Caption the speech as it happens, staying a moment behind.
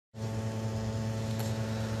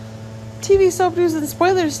TV soap news and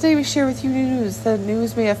spoilers. Today we share with you new news. The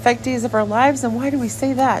news may affect days of our lives, and why do we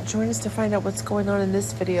say that? Join us to find out what's going on in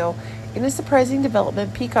this video. In a surprising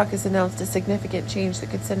development, Peacock has announced a significant change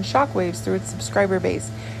that could send shockwaves through its subscriber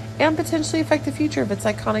base and potentially affect the future of its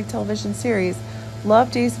iconic television series.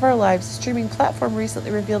 Love Days of Our Lives, the streaming platform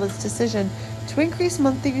recently revealed its decision to increase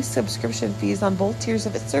monthly subscription fees on both tiers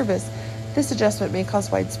of its service. This adjustment may cause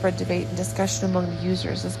widespread debate and discussion among the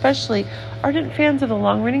users, especially ardent fans of the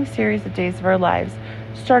long-running series of Days of Our Lives.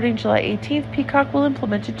 Starting July 18th, Peacock will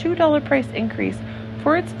implement a $2 price increase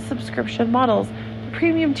for its subscription models. The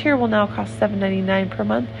premium tier will now cost $7.99 per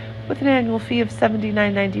month, with an annual fee of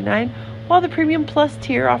 $79.99, while the Premium Plus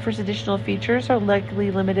tier offers additional features or legally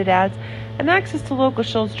limited ads and access to local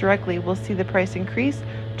shows directly. We'll see the price increase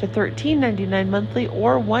to $13.99 monthly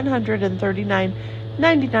or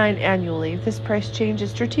 $139.99 annually. This price change is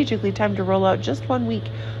strategically timed to roll out just 1 week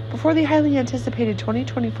before the highly anticipated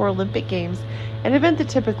 2024 Olympic Games, an event that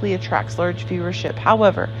typically attracts large viewership.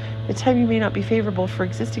 However, the timing may not be favorable for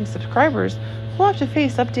existing subscribers who will have to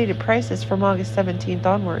face updated prices from August 17th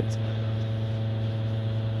onwards.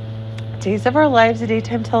 Days of Our Lives, a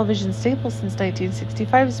daytime television staple since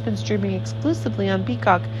 1965, has been streaming exclusively on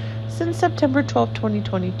Peacock since September 12,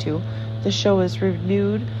 2022. The show is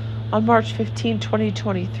renewed on March 15,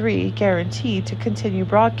 2023, guaranteed to continue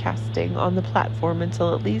broadcasting on the platform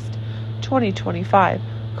until at least 2025,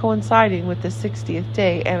 coinciding with the 60th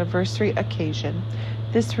day anniversary occasion.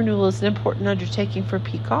 This renewal is an important undertaking for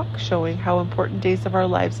Peacock, showing how important Days of Our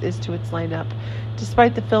Lives is to its lineup.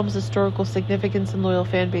 Despite the film's historical significance and loyal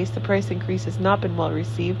fan base, the price increase has not been well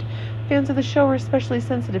received. Fans of the show are especially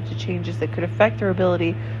sensitive to changes that could affect their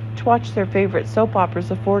ability to watch their favorite soap operas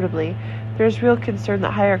affordably. There is real concern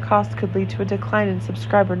that higher costs could lead to a decline in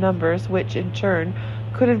subscriber numbers, which in turn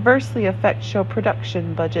could adversely affect show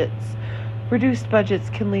production budgets. Reduced budgets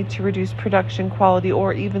can lead to reduced production quality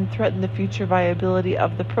or even threaten the future viability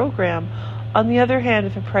of the program. On the other hand,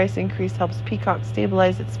 if a price increase helps Peacock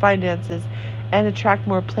stabilize its finances and attract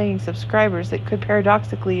more paying subscribers, it could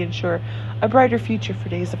paradoxically ensure a brighter future for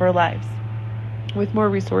Days of Our Lives. With more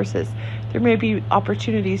resources, there may be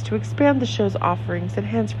opportunities to expand the show's offerings,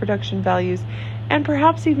 enhance production values, and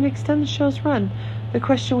perhaps even extend the show's run. The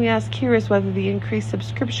question we ask here is whether the increased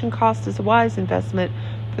subscription cost is a wise investment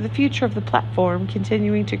for the future of the platform,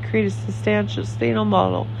 continuing to create a sustainable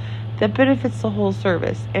model that benefits the whole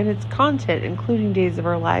service and its content, including Days of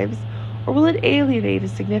Our Lives, or will it alienate a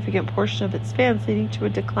significant portion of its fans, leading to a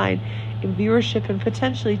decline in viewership and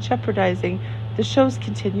potentially jeopardizing the show's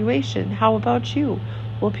continuation? How about you?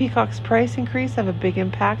 Will Peacock's price increase have a big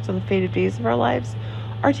impact on the fate of Days of Our Lives?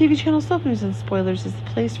 Our TV channel Soap News and Spoilers is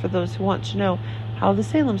the place for those who want to know how the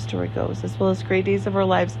Salem story goes, as well as great Days of Our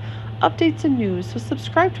Lives updates and news. So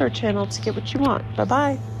subscribe to our channel to get what you want.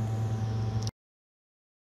 Bye-bye.